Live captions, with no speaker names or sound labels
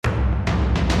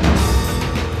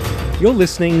You're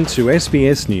listening to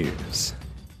SBS News.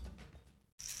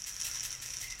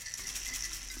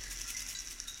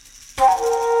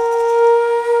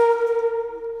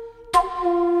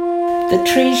 The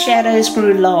tree shadows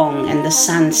grew long and the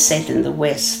sun set in the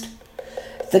west.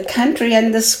 The country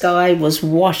and the sky was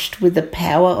washed with the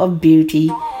power of beauty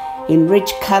in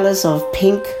rich colours of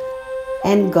pink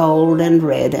and gold and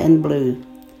red and blue.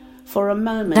 For a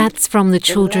moment... That's from the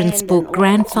children's book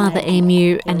Grandfather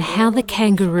Emu and How the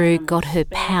Kangaroo Got Her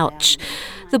Pouch.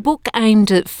 The book, aimed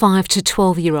at 5 to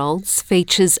 12-year-olds,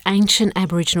 features ancient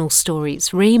Aboriginal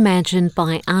stories reimagined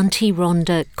by Aunty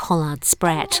Rhonda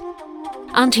Collard-Spratt.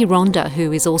 Aunty Rhonda,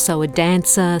 who is also a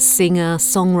dancer, singer,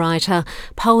 songwriter,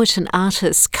 poet and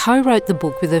artist, co-wrote the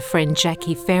book with her friend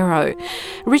Jackie Farrow.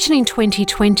 Written in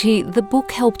 2020, the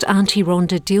book helped Aunty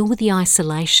Rhonda deal with the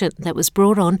isolation that was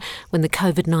brought on when the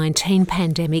COVID-19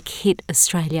 pandemic hit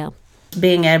Australia.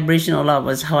 Being Aboriginal, I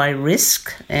was high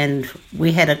risk, and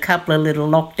we had a couple of little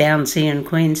lockdowns here in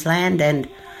Queensland, and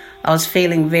I was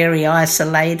feeling very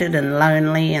isolated and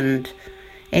lonely. And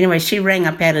anyway, she rang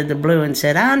up out of the blue and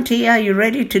said, "Auntie, are you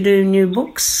ready to do new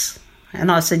books?"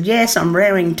 And I said, "Yes, I'm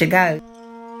raring to go."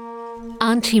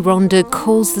 Aunty Rhonda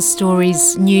calls the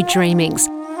stories New Dreamings,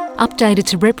 updated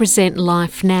to represent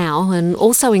life now and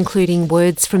also including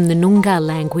words from the Noongar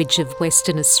language of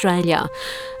Western Australia.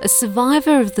 A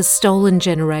survivor of the stolen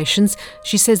generations,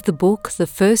 she says the book, the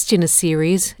first in a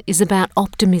series, is about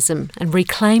optimism and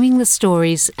reclaiming the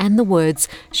stories and the words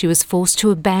she was forced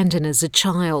to abandon as a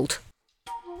child.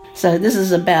 So this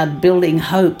is about building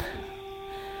hope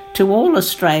to all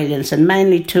Australians and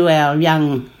mainly to our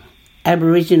young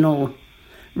Aboriginal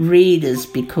readers,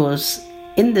 because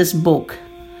in this book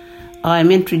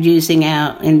I'm introducing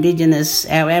our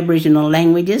Aboriginal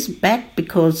languages back,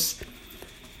 because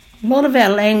a lot of our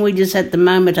languages at the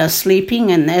moment are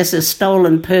sleeping, and as a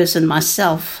stolen person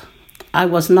myself, I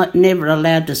was never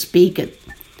allowed to speak it.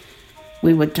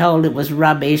 We were told it was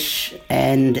rubbish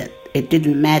and it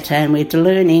didn't matter, and we had to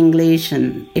learn English,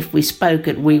 and if we spoke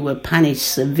it we were punished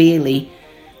severely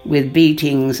with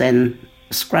beatings and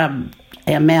scrubbed.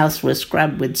 Our mouths were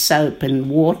scrubbed with soap and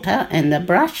water and a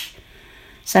brush.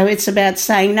 So it's about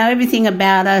saying, no, everything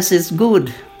about us is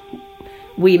good.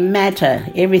 We matter.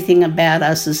 Everything about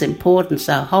us is important,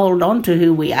 so hold on to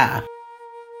who we are.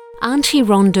 Aunty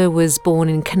Rhonda was born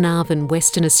in Carnarvon,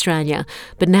 Western Australia,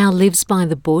 but now lives by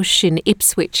the bush in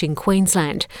Ipswich in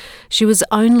Queensland. She was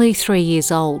only 3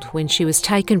 years old when she was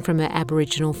taken from her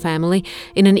Aboriginal family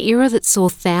in an era that saw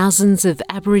thousands of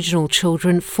Aboriginal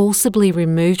children forcibly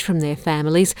removed from their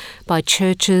families by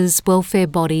churches, welfare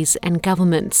bodies and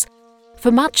governments. For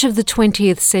much of the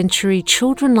 20th century,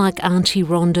 children like Aunty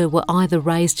Rhonda were either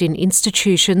raised in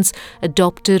institutions,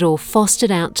 adopted or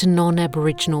fostered out to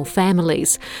non-Aboriginal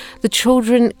families. The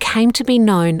children came to be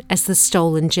known as the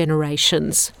stolen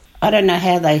generations. I don't know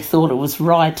how they thought it was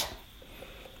right.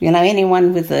 You know,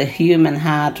 anyone with a human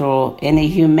heart or any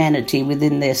humanity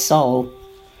within their soul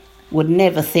would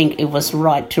never think it was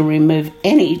right to remove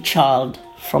any child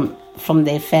from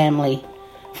their family,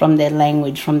 from their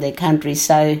language, from their country.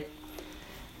 So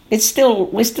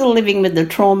we're still living with the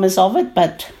traumas of it,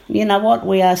 but you know what?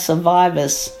 We are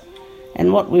survivors,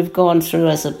 and what we've gone through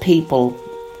as a people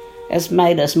has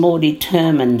made us more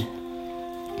determined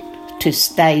to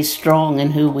stay strong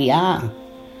in who we are.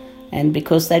 And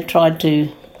because they tried to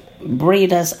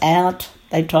breed us out,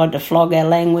 they tried to flog our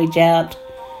language out,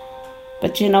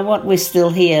 but you know what? We're still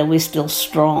here, we're still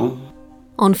strong.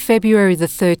 On February the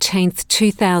 13th,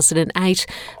 2008,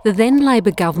 the then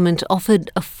Labor government offered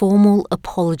a formal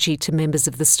apology to members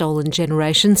of the stolen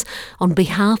generations on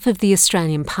behalf of the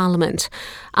Australian Parliament.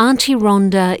 Aunty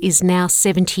Rhonda is now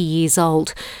 70 years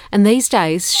old, and these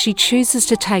days she chooses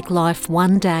to take life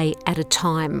one day at a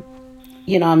time.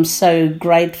 You know, I'm so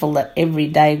grateful that every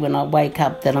day when I wake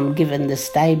up that I'm given this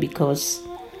day, because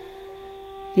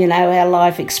you know, our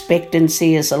life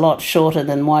expectancy is a lot shorter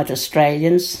than white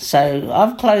Australians. So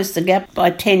I've closed the gap by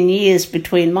 10 years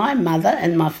between my mother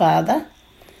and my father.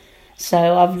 So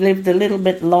I've lived a little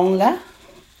bit longer.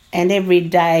 And every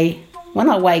day when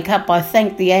I wake up, I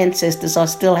thank the ancestors I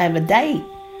still have a day,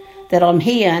 that I'm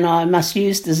here, and I must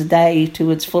use this day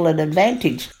to its full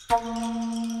advantage.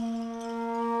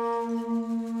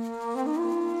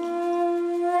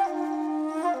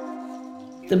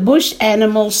 The bush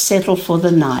animals settled for the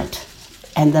night,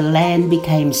 and the land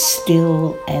became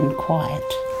still and quiet.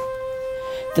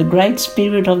 The Great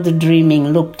Spirit of the Dreaming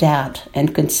looked out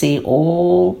and could see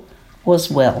all was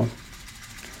well.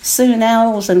 Soon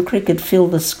owls and cricket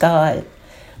filled the sky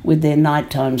with their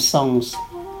nighttime songs.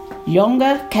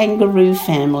 Yonga kangaroo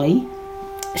family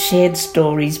shared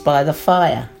stories by the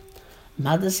fire.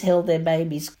 Mothers held their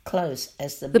babies close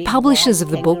as The publishers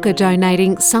of the book are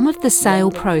donating some of the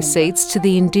sale proceeds to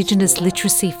the Indigenous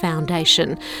Literacy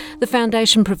Foundation. The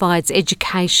foundation provides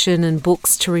education and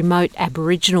books to remote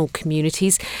Aboriginal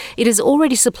communities. It has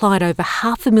already supplied over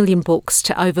 500,000 books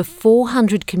to over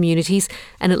 400 communities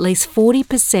and at least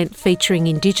 40% featuring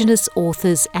Indigenous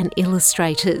authors and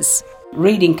illustrators.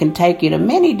 Reading can take you to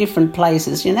many different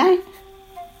places, you know.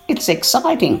 It's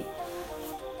exciting.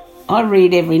 I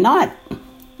read every night.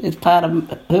 It's part of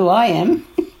who I am.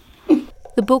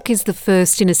 The book is the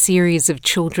first in a series of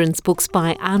children's books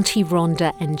by Aunty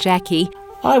Rhonda and Jackie.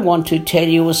 I want to tell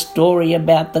you a story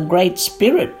about the Great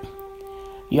Spirit.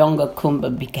 Yonga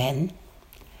Kumba began.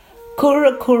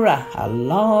 Kura Kura, a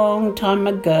long time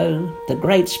ago, the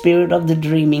Great Spirit of the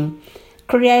dreaming,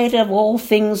 creator of all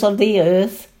things of the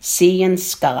earth, sea and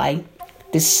sky,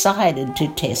 decided to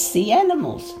test the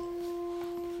animals.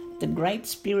 The Great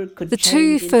Spirit could. The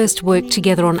two first worked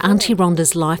together on Aunty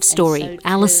Rhonda's life story,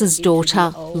 Alice's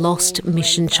daughter, lost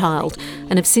mission child,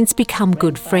 and have since become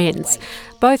good friends.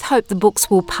 Both hope the books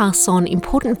will pass on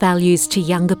important values to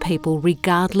younger people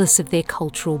regardless of their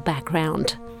cultural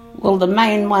background. Well, the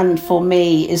main one for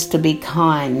me is to be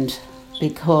kind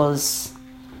because,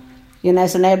 you know,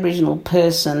 as an Aboriginal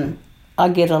person, I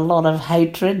get a lot of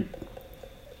hatred.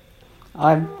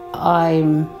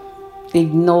 I'm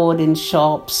ignored in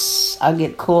shops. I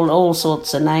get called all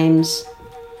sorts of names.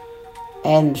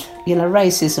 And, you know,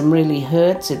 racism really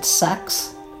hurts. It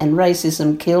sucks. And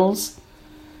racism kills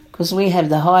because we have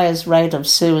the highest rate of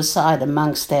suicide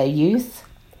amongst our youth.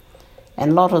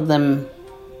 And a lot of them,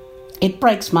 it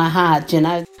breaks my heart, you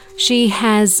know. She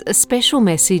has a special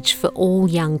message for all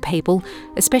young people,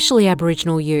 especially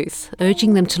Aboriginal youth,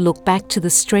 urging them to look back to the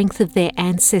strength of their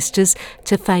ancestors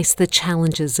to face the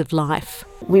challenges of life.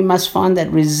 We must find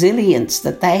that resilience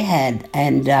that they had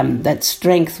and that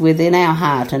strength within our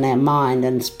heart and our mind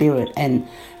and spirit, and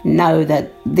know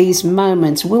that these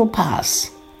moments will pass,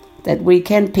 that we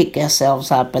can pick ourselves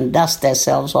up and dust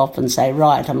ourselves off and say,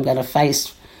 right, I'm going to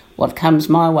face what comes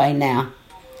my way now.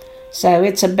 So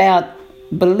it's about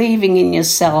believing in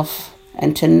yourself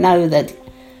and to know that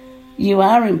you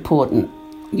are important.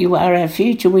 You are our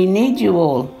future. We need you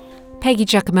all. Peggy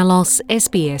Giacomellos,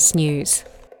 SBS News.